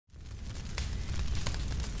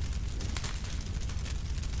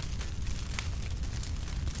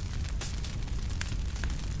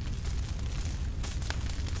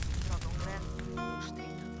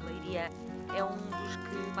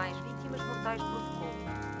casais provocou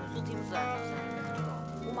nos últimos anos em Portugal?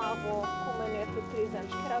 Uma avó com uma neta de 3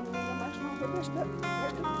 anos, que era a menina mais nova desta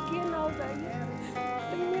pequena aldeia,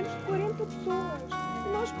 tem menos de 40 pessoas. E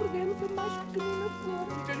nós perdemos a mais pequenina flor.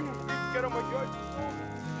 Tenho um filho que era maior de tudo.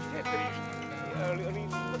 Isto é triste. Ali em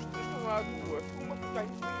cima deste lado, uma que tem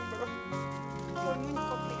Foi muito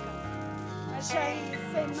complicado. Mas sem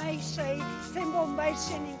meios, sem bombeiros,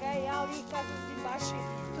 sem ninguém. Há ali casas embaixo e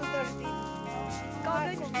tudo ardido.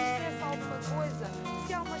 Alguém nos dissesse alguma coisa,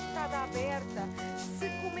 se há uma estrada aberta, se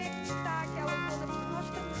como é que está aquela zona, porque nós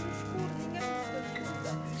estamos no escuro, ninguém nos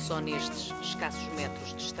ajuda. Só nestes escassos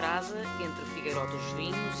metros de estrada, entre Figueiró dos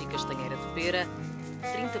Vinhos e Castanheira de Pera,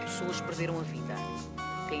 30 pessoas perderam a vida.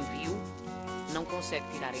 Quem viu não consegue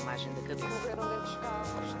tirar a imagem da cabeça. Morreram dentro dos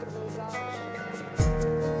carros, escravizados.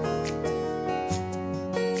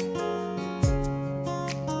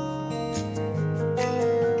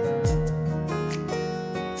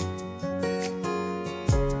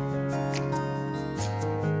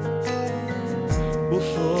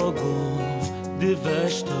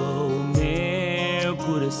 Devastou o meu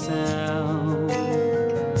coração,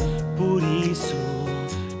 por isso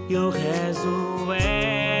eu rezo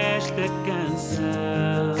esta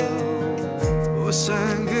canção. O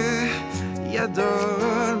sangue e a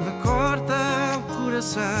dor me corta o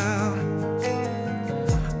coração.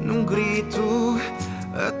 Num grito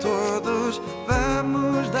a todos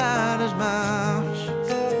vamos dar as mãos.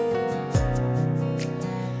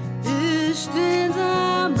 Estenda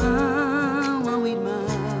a mão.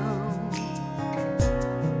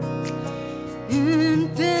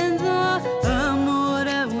 Entenda, amor,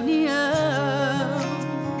 a união.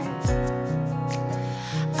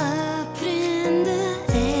 Aprenda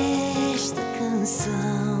esta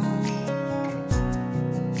canção.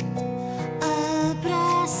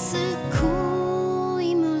 Abrace com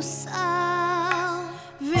emoção.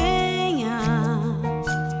 Venha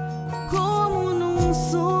como num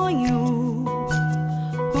sonho,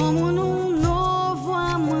 como num novo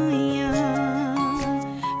amanhã,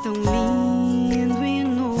 tão lindo e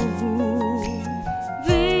novo.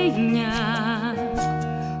 Venha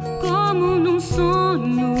como num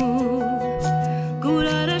sonho,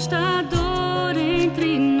 curar esta dor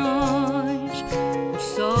entre nós. O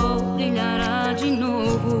sol brilhará de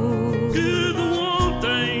novo. Que do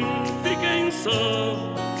ontem fiquem só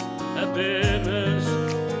apenas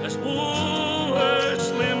as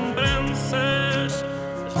boas lembranças,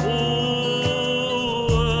 as boas.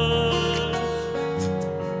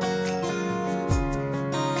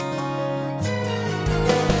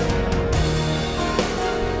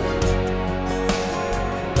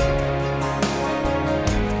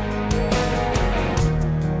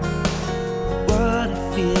 What I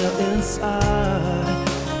feel inside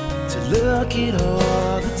to look at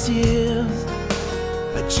all the tears.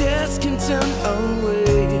 I just can't turn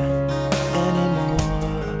away anymore.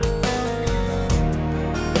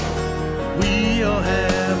 We all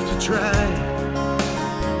have to try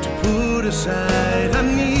to put aside our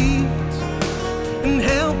needs and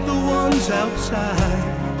help the ones outside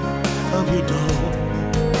of your door.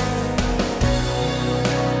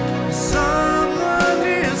 Someone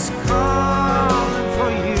is calling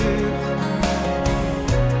for you.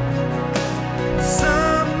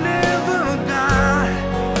 Some never die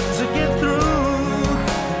to get through.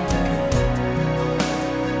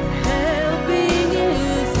 Helping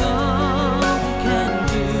is all we can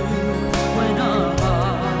do when our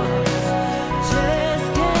hearts just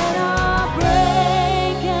cannot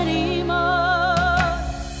break anymore.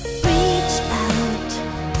 Reach out,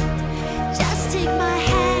 just take my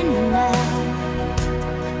hand now.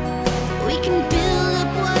 We can build up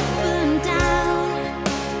what burned down.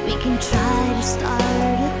 We can try to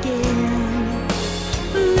start again.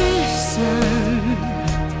 Listen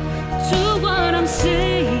to what I'm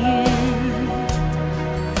saying.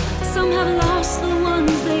 Some have lost the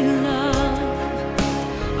ones they love,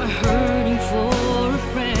 are hurting for a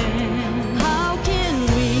friend. How can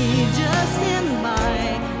we just stand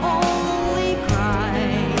by, only cry,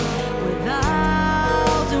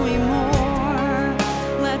 without doing more?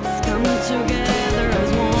 Let's come together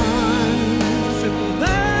as one. Se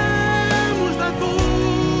pudermos dar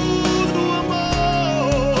tudo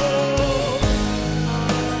amor.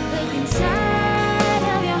 Look inside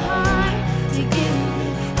of your heart to give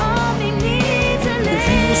all we need to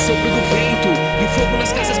Ouvindo o sopro do live. vento e o fogo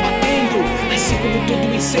nas casas batendo, assim como todo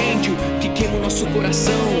um incêndio que queima o nosso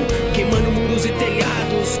coração, queimando muros e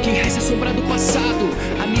telhados, que resta a sombra do passado.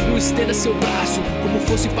 Amigo, estenda seu braço como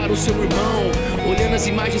fosse para o seu irmão. Olhando as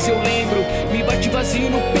imagens eu lembro, me bate vazio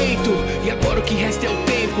no peito, e agora o que resta é o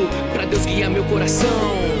tempo pra Deus guiar meu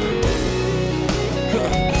coração.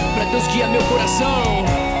 Pra Deus guiar arrepia meu coração.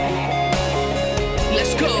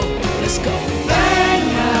 Let's go, let's go.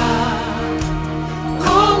 Venha,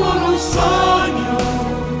 como num sonho,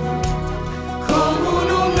 como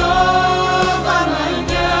num novo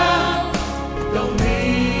amanhã, tão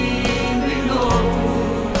lindo e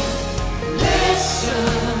novo.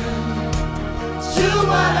 Listen to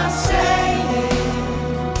what I'm saying.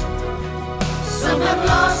 Some have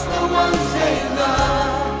lost the ones they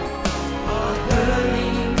love, are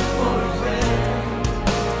hurting for a friend.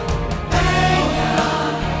 Venha,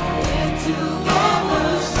 we're together,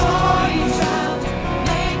 so reach out,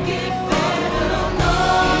 make it better. No,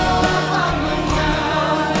 amanhã,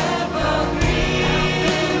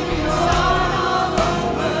 evergreen, start all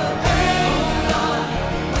over. Venha,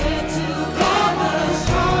 we're together,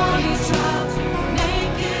 so reach out,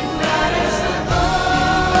 make it better.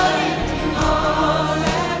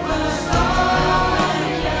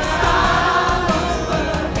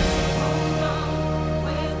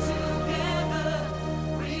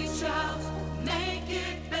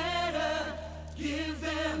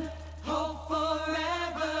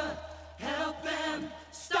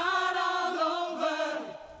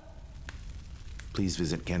 Please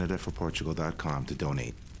visit CanadaForPortugal.com to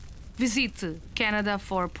donate. Visite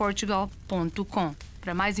CanadaForPortugal.com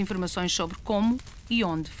para mais informações sobre como e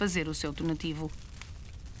onde fazer o seu donativo.